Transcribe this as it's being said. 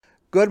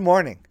Good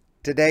morning.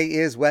 Today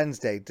is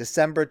Wednesday,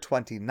 December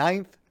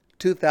 29th,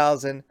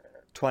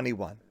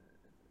 2021.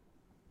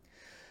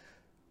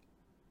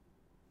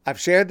 I've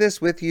shared this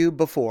with you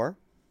before.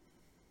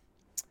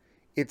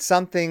 It's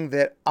something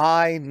that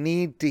I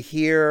need to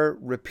hear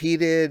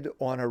repeated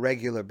on a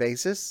regular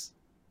basis.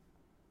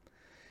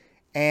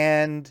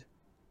 And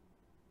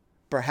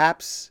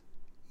perhaps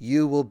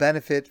you will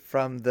benefit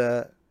from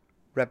the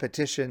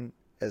repetition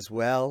as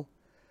well.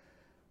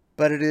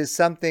 But it is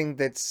something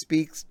that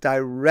speaks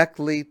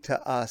directly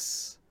to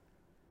us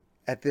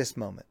at this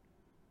moment.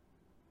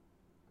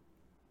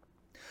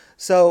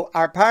 So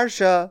our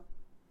parsha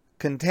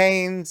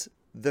contains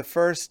the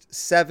first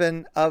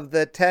 7 of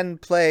the 10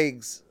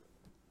 plagues,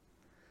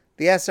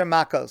 the Eser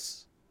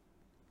Makos.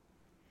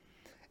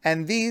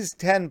 And these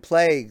 10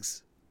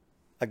 plagues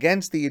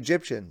against the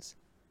Egyptians,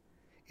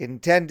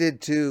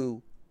 intended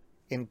to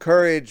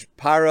encourage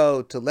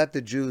Paro to let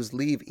the Jews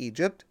leave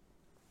Egypt.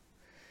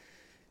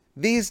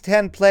 These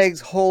 10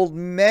 plagues hold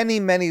many,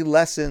 many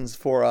lessons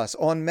for us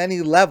on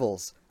many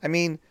levels. I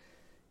mean,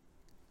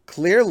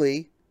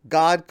 clearly,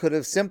 God could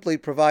have simply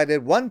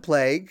provided one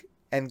plague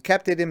and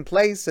kept it in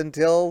place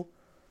until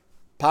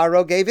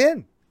Paro gave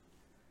in.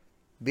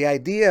 The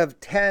idea of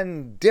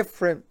 10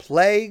 different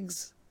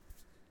plagues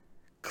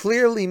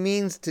clearly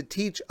means to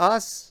teach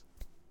us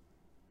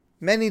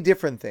many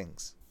different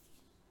things.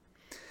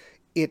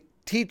 It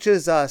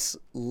teaches us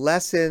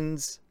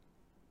lessons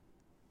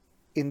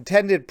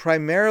intended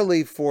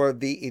primarily for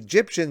the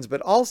Egyptians, but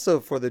also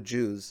for the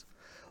Jews.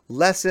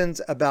 Lessons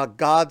about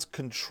God's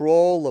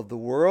control of the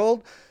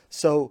world.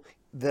 So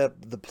the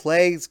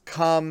plagues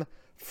come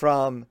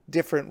from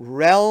different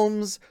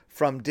realms,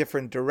 from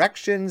different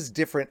directions,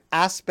 different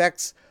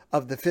aspects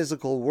of the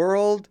physical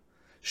world,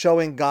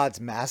 showing God's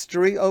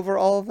mastery over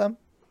all of them.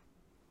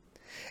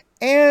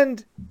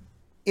 And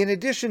in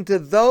addition to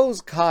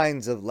those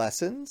kinds of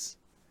lessons,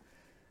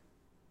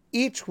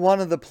 each one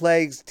of the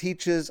plagues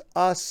teaches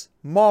us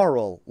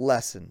moral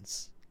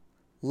lessons,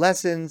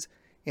 lessons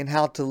in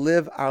how to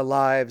live our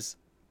lives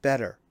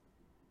better,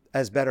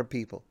 as better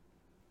people.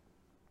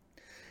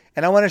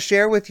 And I want to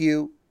share with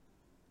you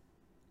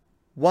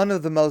one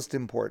of the most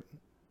important.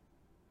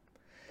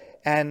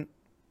 And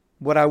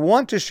what I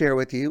want to share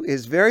with you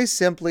is very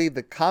simply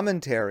the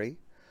commentary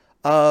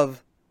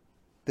of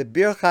the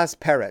Birchas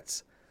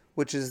Peretz,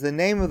 which is the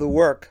name of the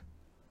work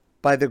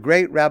by the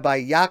great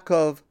Rabbi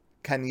Yaakov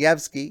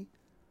Kanievsky,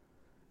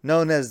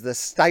 known as the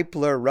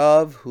Steipler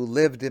Rav, who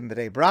lived in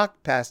Bnei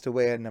Brak, passed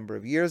away a number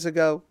of years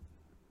ago.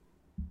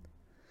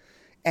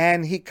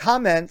 And he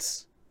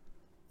comments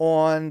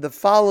on the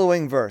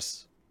following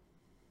verse.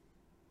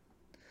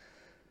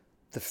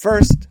 The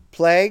first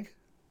plague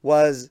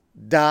was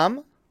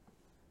Dam.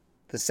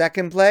 The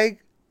second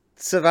plague,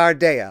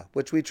 Tzvardeya,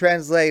 which we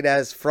translate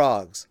as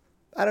frogs.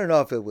 I don't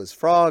know if it was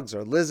frogs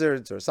or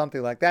lizards or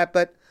something like that,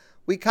 but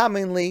we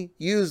commonly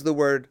use the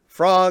word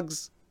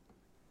frogs.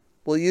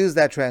 We'll use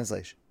that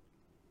translation.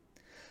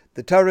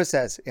 The Torah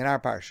says in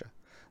our parsha,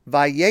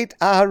 Vayet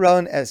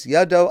Aharon es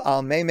yado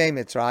al meimei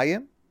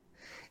Mitzrayim,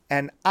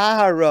 and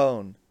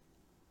Aharon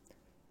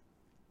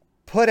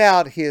put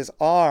out his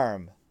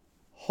arm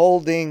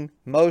holding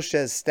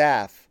Moshe's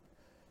staff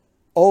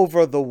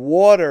over the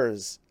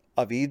waters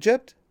of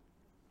Egypt,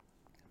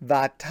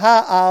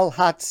 Vata'al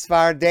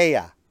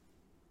hatzvardeya,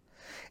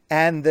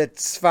 and the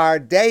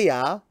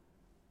tzvardeya,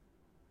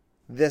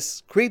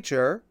 this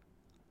creature,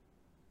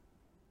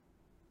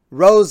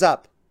 rose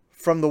up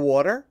from the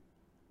water,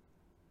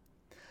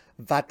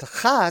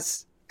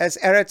 Vatchas as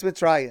Eretz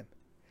Mitzrayim,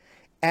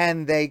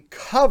 and they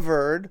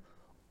covered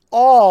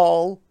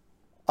all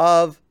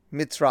of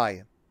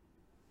Mitzrayim.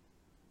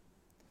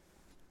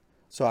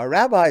 So our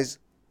rabbis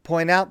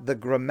point out the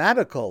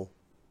grammatical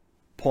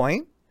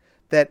point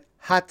that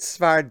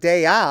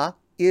Hatzvardeya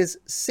is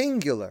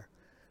singular.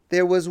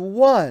 There was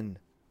one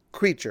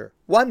creature,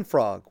 one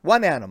frog,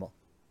 one animal.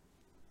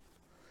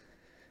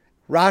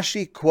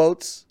 Rashi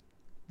quotes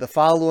the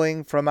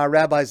following from our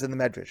rabbis in the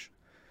Medrash.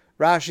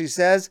 Rashi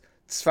says,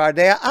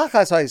 Tzvardeya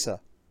achas haisa.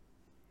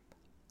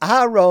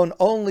 Aaron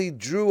only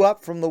drew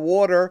up from the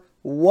water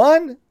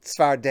one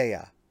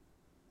tzvardeya.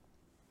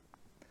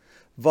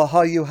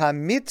 V'hayu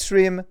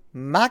hamitzrim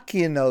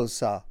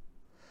makinosa.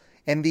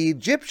 And the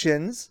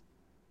Egyptians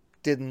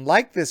didn't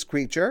like this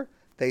creature.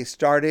 They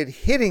started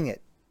hitting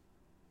it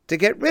to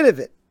get rid of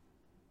it.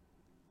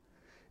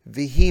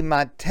 V'hi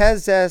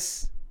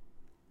matezes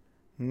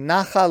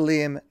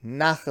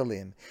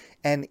nachalim.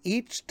 And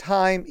each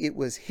time it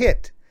was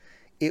hit,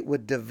 it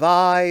would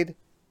divide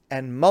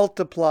and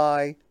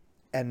multiply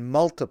and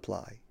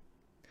multiply.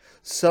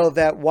 So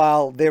that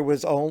while there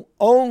was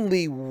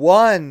only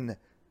one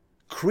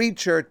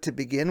creature to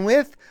begin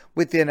with,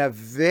 within a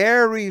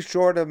very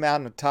short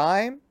amount of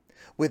time,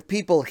 with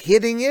people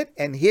hitting it,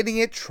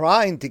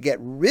 trying to get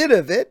rid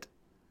of it,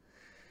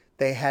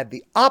 they had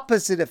the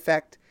opposite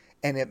effect,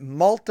 and it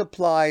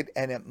multiplied,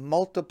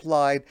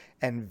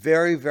 and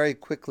very, very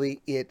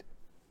quickly it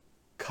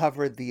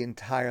covered the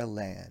entire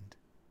land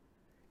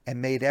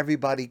and made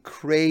everybody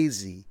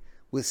crazy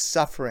with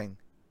suffering.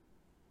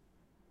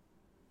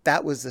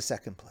 That was the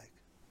second plague.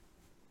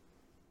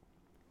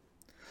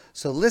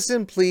 So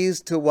listen,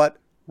 please, to what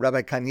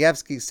Rabbi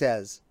Kanievsky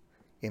says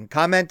in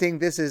commenting.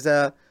 This is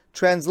a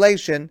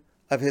translation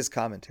of his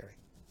commentary.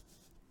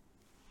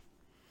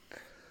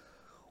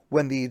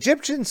 When the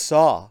Egyptians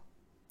saw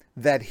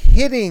that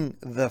hitting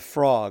the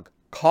frog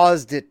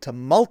caused it to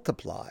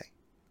multiply,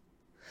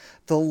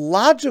 the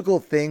logical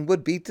thing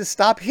would be to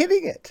stop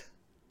hitting it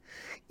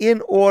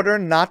in order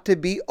not to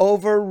be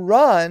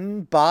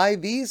overrun by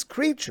these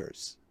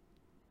creatures.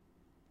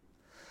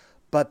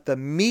 But the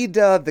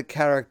midah, the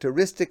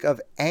characteristic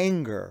of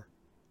anger,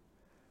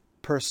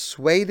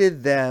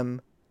 persuaded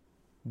them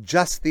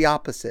just the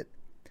opposite.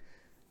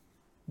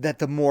 That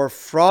the more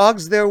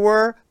frogs there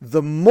were,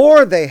 the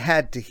more they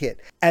had to hit.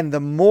 And the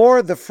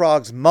more the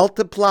frogs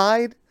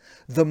multiplied,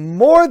 the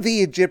more the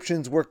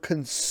Egyptians were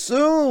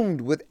consumed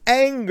with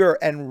anger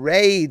and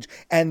rage,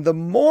 and the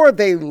more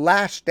they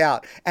lashed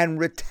out and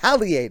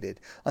retaliated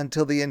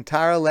until the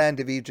entire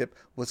land of Egypt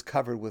was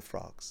covered with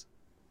frogs.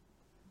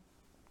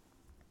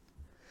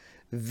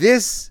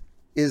 This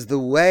is the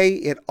way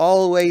it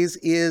always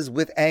is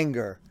with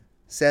anger,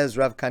 says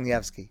Rav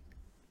Kanievsky.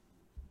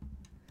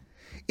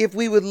 If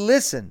we would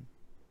listen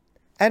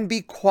and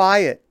be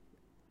quiet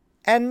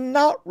and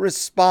not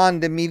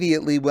respond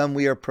immediately when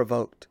we are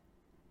provoked,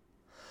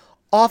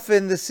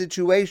 often the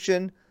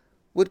situation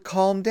would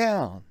calm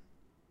down.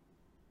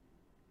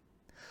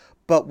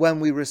 But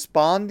when we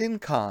respond in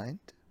kind,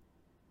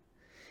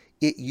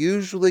 it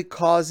usually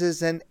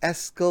causes an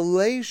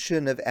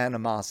escalation of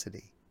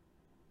animosity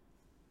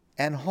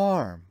and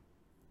harm.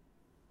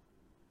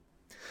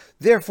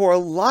 Therefore,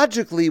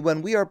 logically,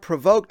 when we are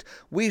provoked,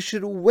 we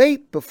should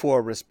wait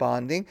before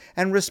responding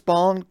and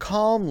respond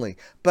calmly.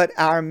 But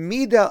our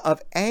midah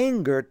of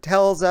anger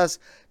tells us,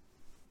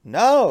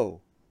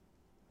 no.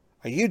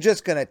 Are you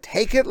just going to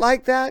take it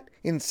like that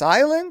in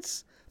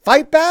silence?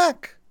 Fight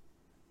back.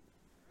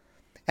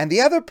 And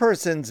the other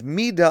person's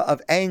midah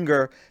of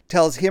anger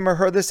tells him or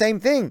her the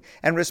same thing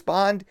and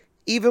respond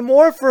even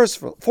more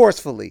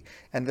forcefully.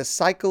 And the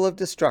cycle of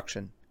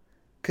destruction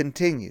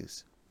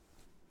continues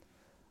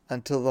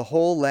until the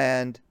whole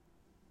land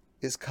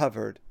is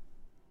covered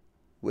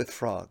with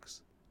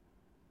frogs.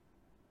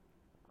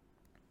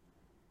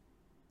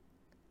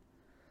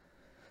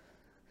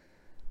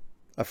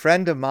 A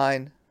friend of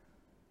mine,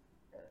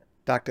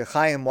 Dr.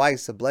 Chaim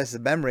Weiss of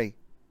blessed memory,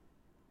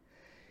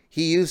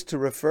 he used to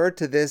refer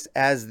to this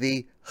as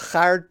the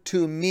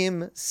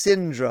Chartumim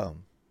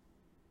syndrome.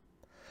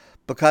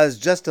 Because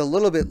just a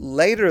little bit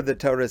later the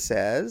Torah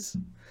says,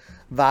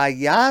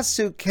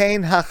 Vayasu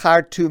kein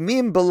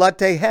hachartumim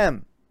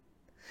belatehem.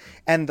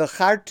 And the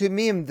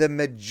Chartumim, the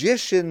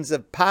magicians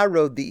of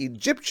Paro, the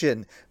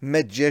Egyptian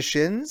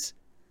magicians,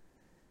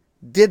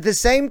 did the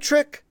same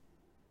trick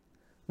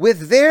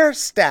with their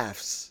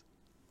staffs.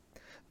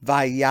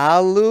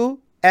 Vayalu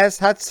es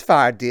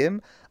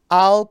hatzfardim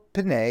al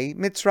pnei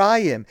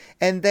Mitzrayim.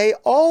 And they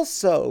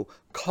also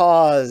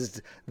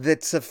caused the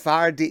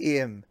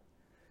Tzfardim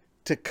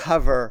to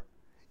cover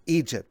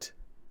Egypt.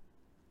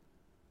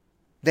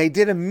 They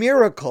did a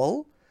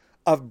miracle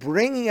of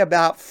bringing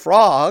about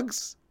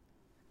frogs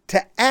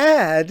to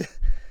add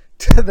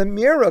to the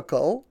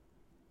miracle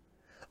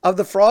of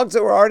the frogs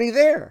that were already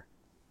there.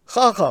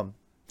 Chacham.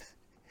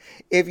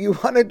 If you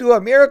want to do a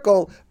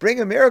miracle,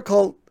 bring a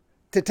miracle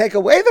to take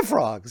away the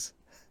frogs.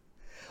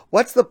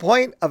 What's the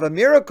point of a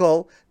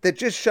miracle that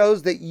just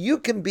shows that you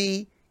can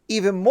be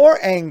even more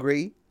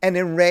angry and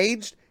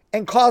enraged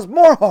and cause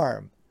more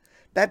harm?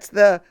 That's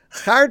the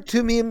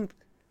Chartumim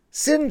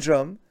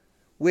syndrome,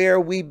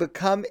 where we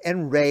become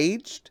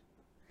enraged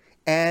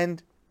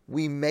and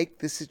we make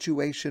the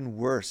situation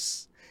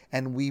worse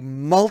and we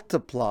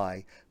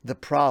multiply the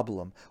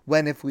problem,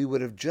 when if we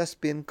would have just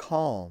been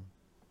calm,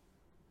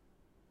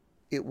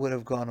 it would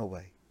have gone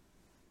away.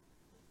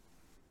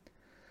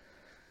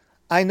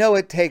 I know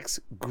it takes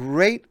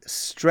great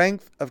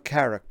strength of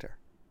character,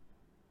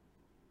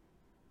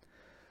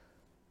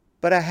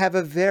 but I have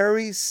a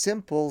very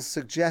simple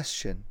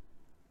suggestion,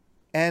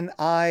 and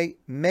I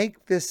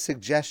make this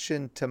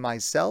suggestion to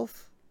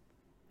myself,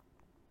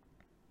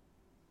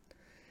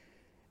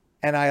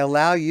 and I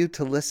allow you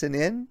to listen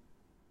in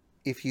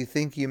if you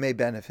think you may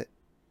benefit.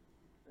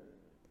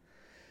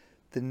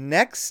 The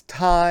next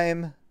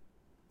time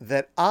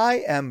that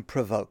I am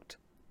provoked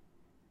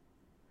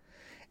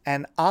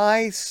and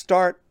I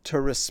start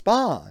to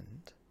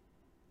respond,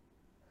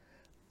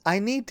 I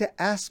need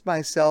to ask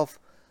myself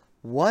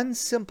one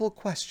simple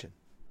question.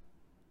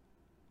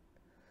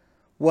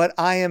 What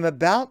I am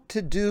about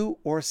to do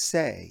or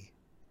say,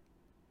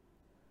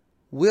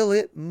 will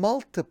it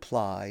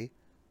multiply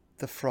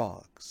the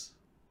frogs?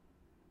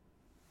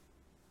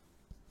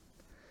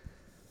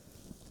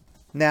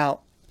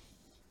 Now,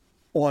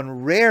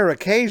 on rare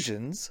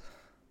occasions,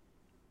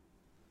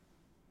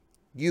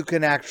 you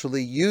can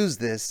actually use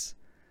this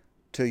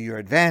to your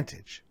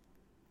advantage.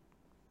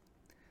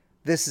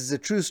 This is a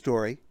true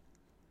story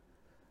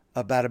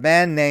about a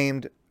man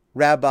named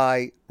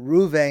Rabbi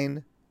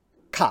Reuven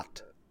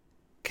Kott,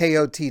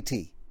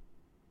 K-O-T-T.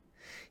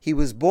 He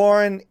was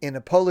born in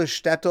a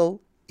Polish shtetl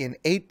in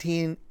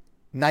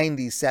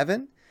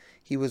 1897.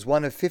 He was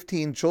one of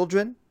 15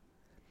 children.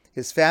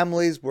 His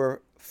families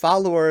were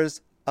followers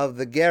of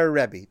the Ger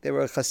Rebbe. They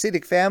were a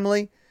Hasidic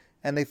family,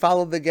 and they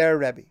followed the Ger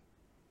Rebbe.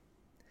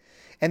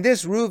 And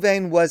this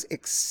Reuven was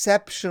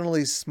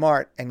exceptionally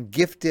smart and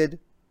gifted.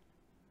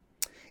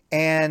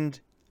 And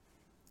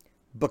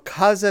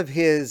because of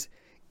his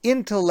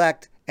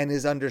intellect and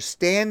his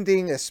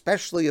understanding,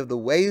 especially of the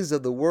ways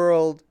of the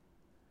world,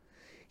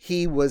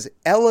 he was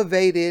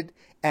elevated,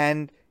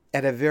 and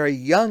at a very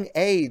young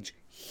age,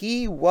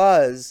 he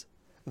was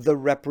the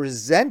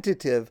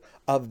representative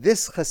of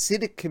this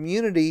Hasidic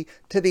community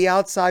to the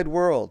outside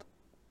world.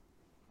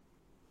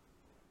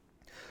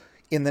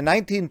 In the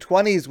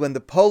 1920s, when the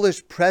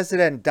Polish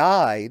president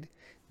died,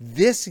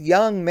 this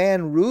young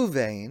man,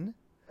 Reuven,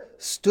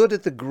 stood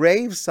at the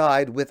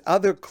graveside with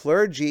other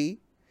clergy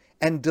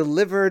and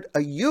delivered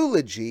a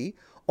eulogy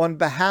on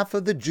behalf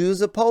of the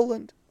Jews of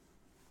Poland.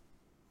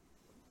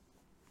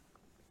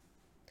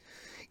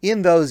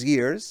 In those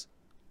years,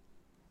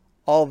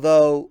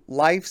 although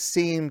life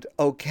seemed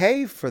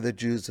okay for the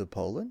Jews of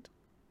Poland,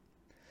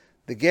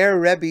 the Ger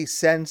Rebbe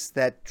sensed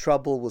that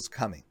trouble was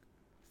coming,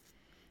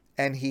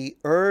 and he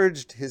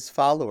urged his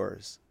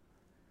followers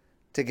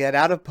to get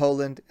out of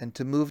Poland and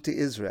to move to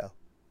Israel.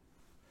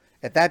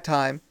 At that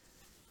time,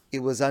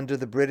 it was under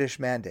the British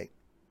mandate.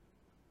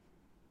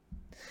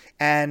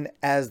 And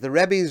as the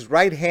Rebbe's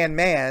right-hand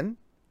man,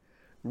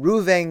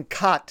 Reuven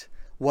Katt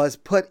was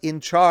put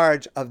in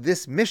charge of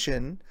this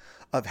mission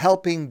of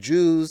helping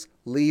Jews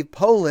leave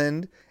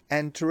Poland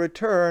and to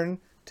return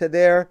to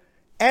their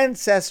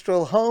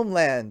ancestral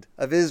homeland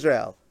of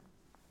Israel.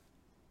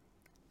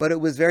 But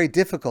it was very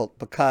difficult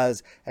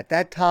because at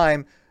that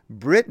time,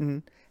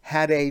 Britain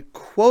had a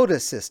quota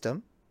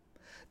system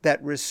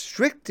that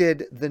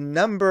restricted the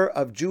number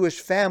of Jewish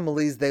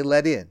families they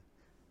let in.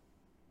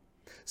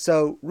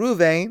 So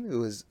Reuven, who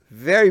was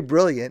very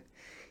brilliant,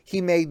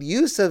 he made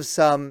use of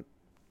some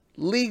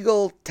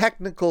legal,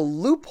 technical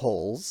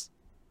loopholes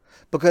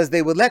because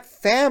they would let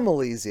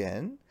families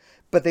in,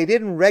 but they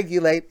didn't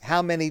regulate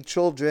how many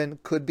children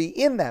could be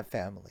in that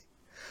family.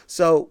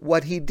 So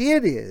what he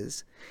did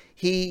is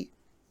he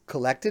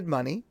collected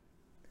money,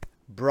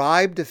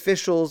 bribed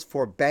officials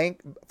for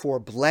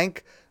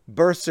blank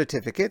birth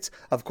certificates.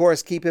 Of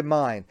course, keep in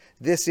mind,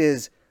 this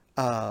is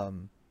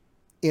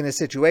in a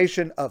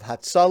situation of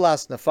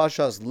hatzalas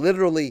nefashos,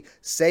 literally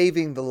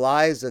saving the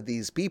lives of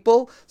these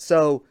people.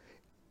 So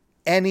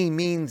any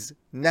means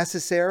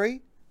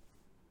necessary,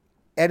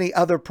 any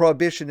other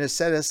prohibition is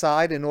set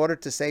aside in order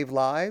to save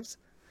lives.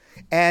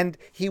 And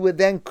he would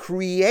then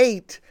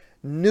create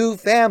new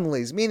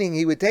families, meaning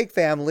he would take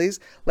families,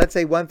 let's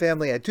say one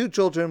family had 2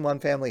 children, one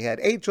family had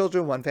 8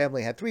 children, one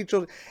family had 3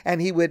 children,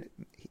 and he would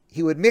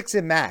mix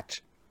and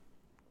match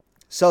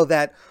so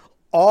that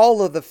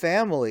all of the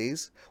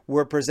families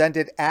were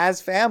presented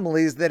as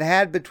families that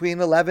had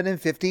between 11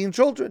 and 15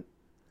 children,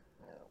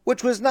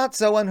 which was not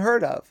so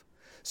unheard of.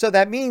 So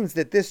that means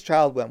that this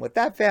child went with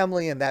that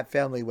family and that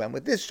family went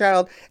with this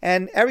child,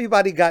 and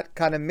everybody got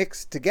kind of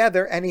mixed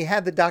together, and he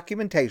had the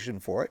documentation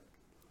for it.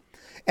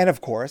 And of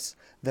course,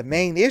 the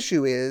main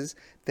issue is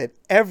that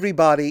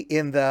everybody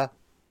in the,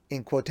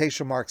 in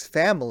quotation marks,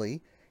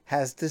 family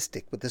has to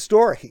stick with the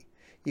story.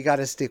 You got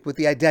to stick with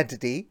the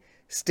identity,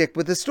 stick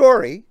with the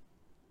story,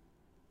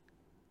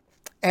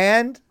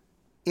 and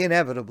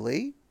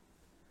inevitably,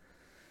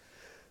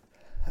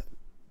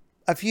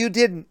 a few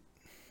didn't.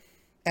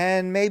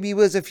 And maybe it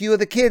was a few of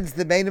the kids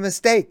that made a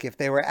mistake if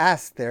they were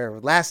asked their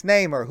last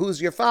name or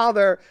who's your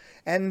father,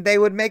 and they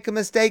would make a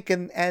mistake,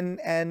 and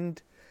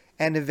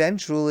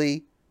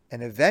eventually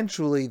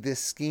this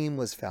scheme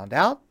was found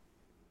out,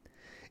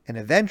 and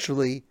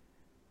eventually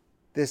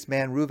this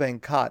man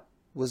Reuven Katt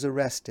was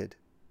arrested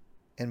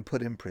and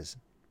put in prison.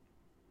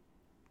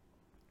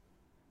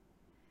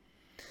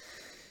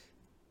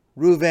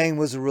 Reuven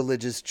was a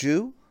religious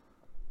Jew.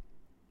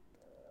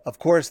 Of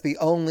course, the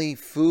only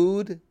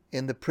food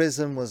in the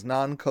prison was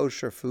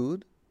non-kosher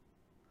food.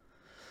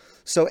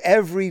 So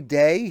every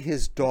day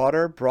his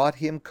daughter brought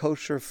him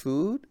kosher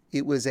food.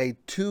 It was a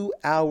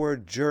 2-hour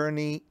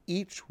journey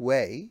each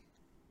way.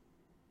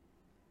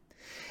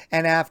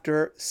 And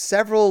after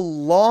several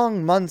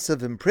long months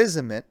of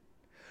imprisonment,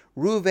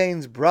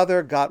 Reuven's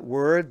brother got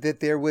word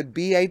that there would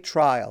be a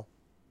trial.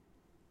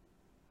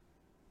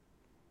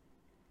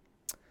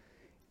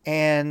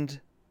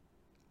 And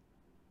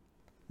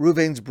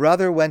Reuven's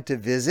brother went to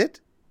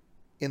visit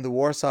in the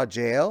Warsaw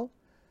jail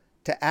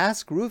to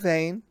ask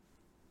Reuven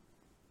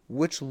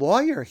which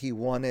lawyer he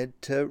wanted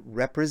to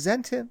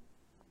represent him.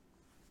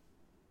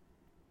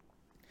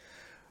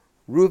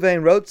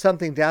 Reuven wrote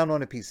something down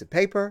on a piece of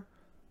paper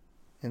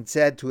and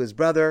said to his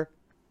brother,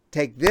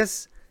 "Take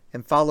this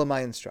and follow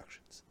my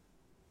instructions."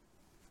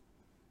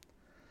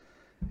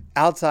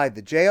 Outside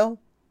the jail,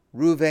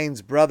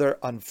 Reuven's brother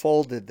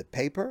unfolded the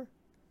paper.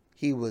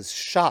 He was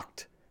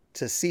shocked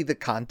to see the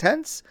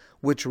contents,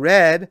 which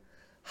read,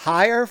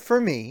 "Hire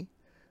for me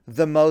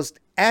the most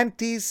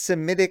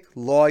anti-Semitic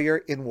lawyer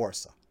in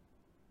Warsaw."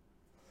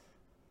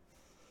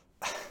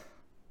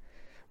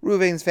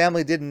 Reuven's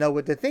family didn't know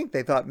what to think.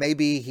 They thought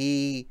maybe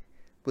he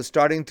was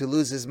starting to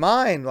lose his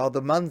mind all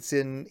the months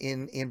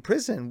in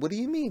prison. What do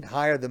you mean,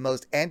 hire the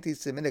most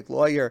anti-Semitic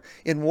lawyer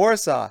in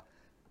Warsaw?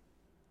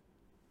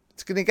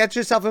 It's going to get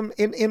yourself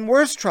in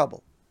worse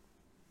trouble.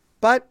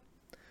 But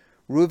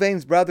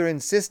Reuven's brother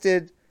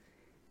insisted.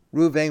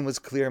 Reuven was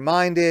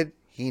clear-minded.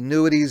 He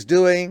knew what he's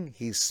doing.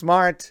 He's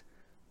smart.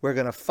 We're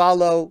going to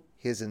follow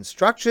his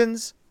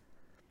instructions.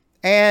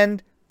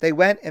 And they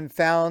went and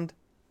found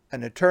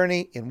an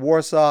attorney in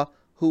Warsaw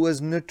who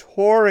was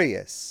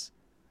notorious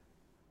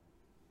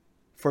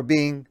for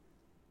being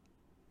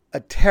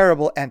a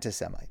terrible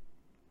anti-Semite.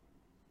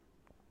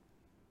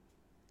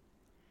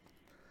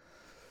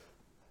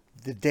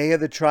 The day of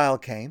the trial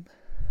came.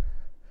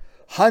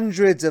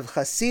 Hundreds of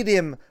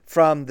Hasidim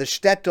from the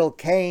shtetl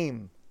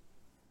came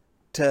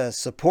to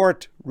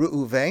support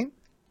Reuven.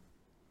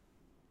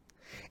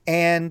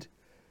 And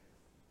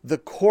the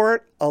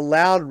court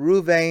allowed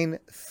Reuven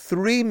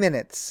 3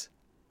 minutes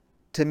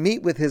to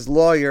meet with his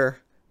lawyer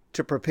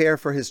to prepare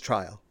for his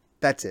trial.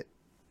 That's it.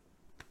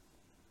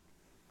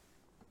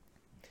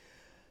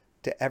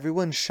 To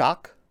everyone's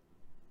shock,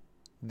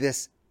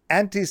 this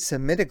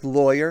anti-Semitic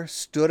lawyer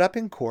stood up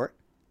in court,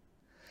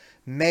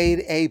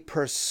 made a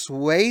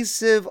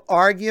persuasive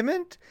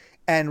argument,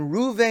 and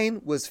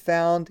Reuven was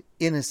found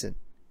innocent,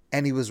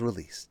 and he was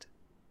released.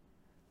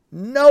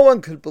 No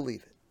one could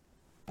believe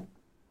it.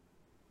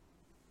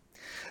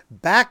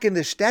 Back in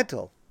the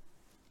shtetl,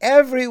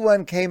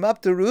 everyone came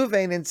up to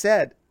Reuven and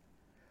said,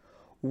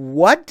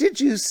 "What did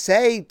you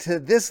say to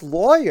this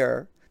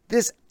lawyer,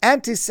 this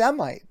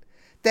anti-Semite,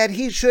 that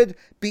he should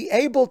be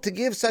able to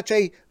give such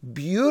a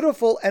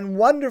beautiful and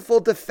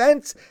wonderful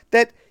defense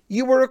that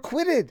you were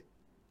acquitted?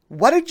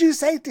 What did you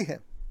say to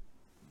him?"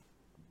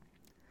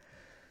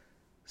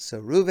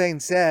 So Reuven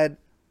said,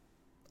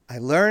 "I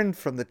learned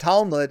from the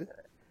Talmud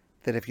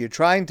that if you're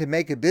trying to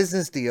make a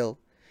business deal,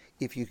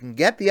 if you can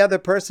get the other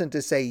person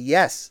to say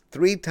yes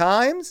 3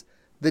 times,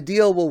 the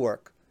deal will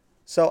work.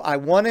 So I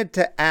wanted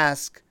to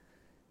ask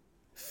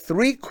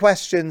 3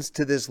 questions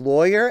to this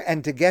lawyer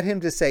and to get him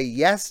to say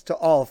yes to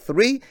all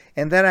 3,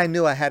 and then I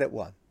knew I had it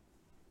won.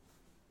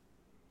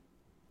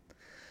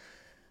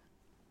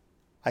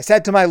 I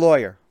said to my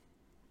lawyer,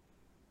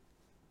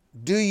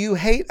 'Do you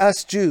hate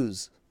us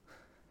Jews?'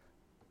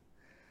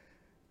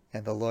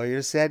 And the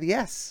lawyer said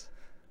yes.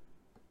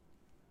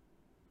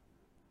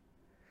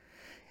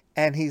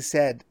 And he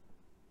said,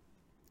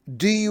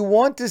 'Do you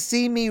want to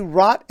see me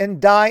rot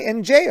and die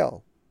in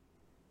jail?'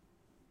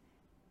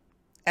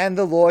 And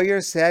the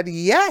lawyer said,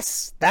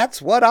 'Yes,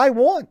 that's what I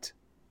want.'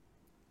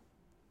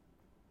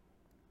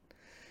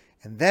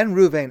 And then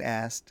Reuven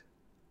asked,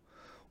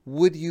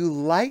 'Would you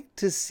like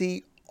to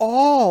see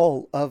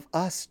all of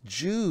us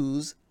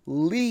Jews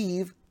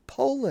leave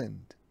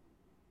Poland?'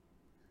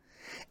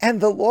 And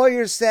the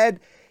lawyer said,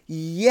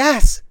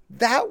 'Yes,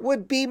 that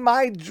would be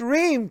my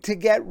dream, to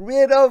get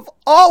rid of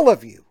all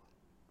of you.'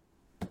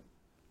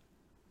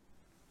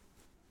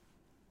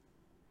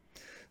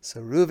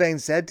 So Reuven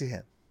said to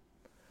him,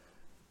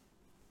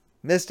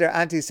 'Mr.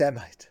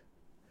 Anti-Semite,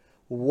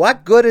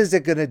 what good is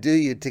it going to do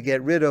you to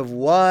get rid of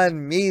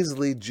one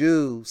measly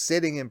Jew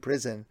sitting in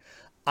prison?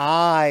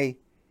 I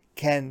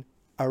can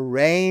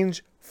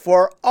arrange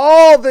for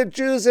all the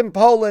Jews in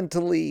Poland to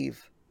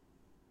leave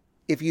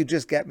if you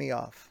just get me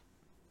off.'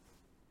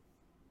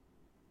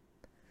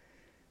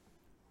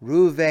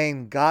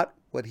 Reuven got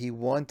what he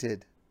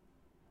wanted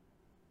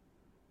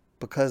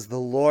because the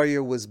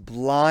lawyer was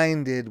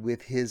blinded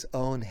with his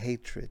own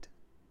hatred.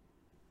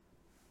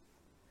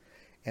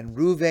 And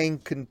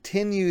Reuven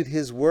continued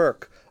his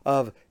work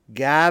of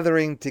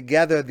gathering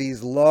together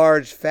these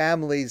large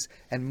families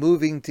and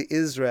moving to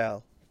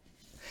Israel.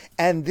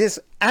 And this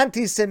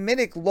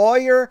anti-Semitic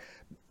lawyer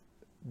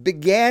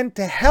began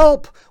to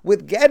help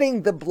with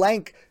getting the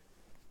blank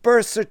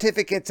birth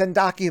certificates and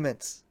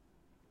documents.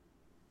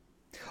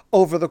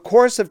 Over the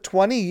course of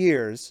 20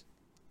 years,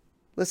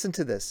 listen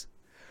to this,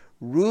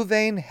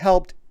 Reuven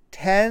helped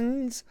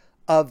tens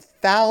of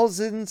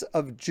thousands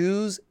of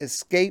Jews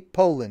escape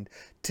Poland.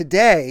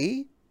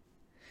 Today,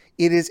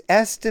 it is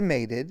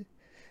estimated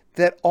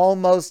that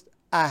almost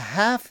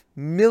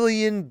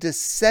 500,000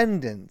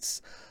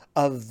 descendants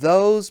of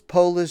those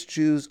Polish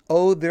Jews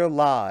owe their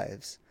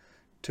lives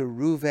to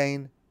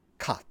Reuven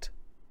Kot.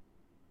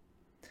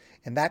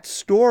 And that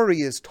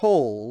story is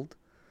told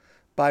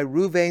by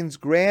Reuven's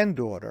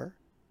granddaughter.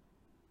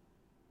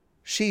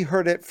 She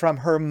heard it from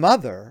her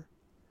mother,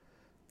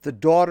 the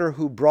daughter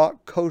who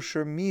brought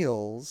kosher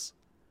meals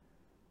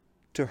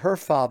to her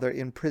father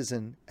in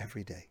prison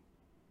every day.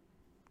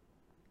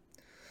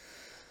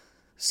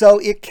 So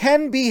it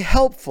can be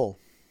helpful,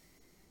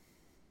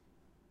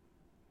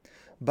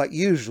 but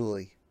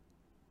usually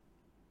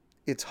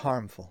it's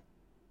harmful.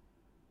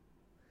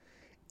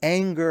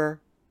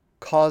 Anger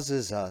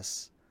causes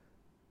us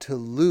to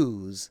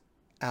lose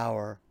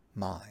our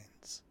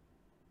minds.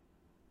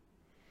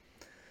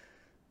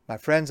 My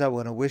friends, I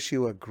want to wish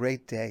you a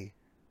great day,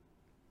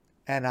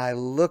 and I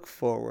look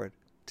forward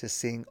to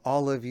seeing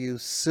all of you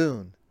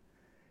soon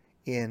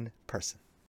in person.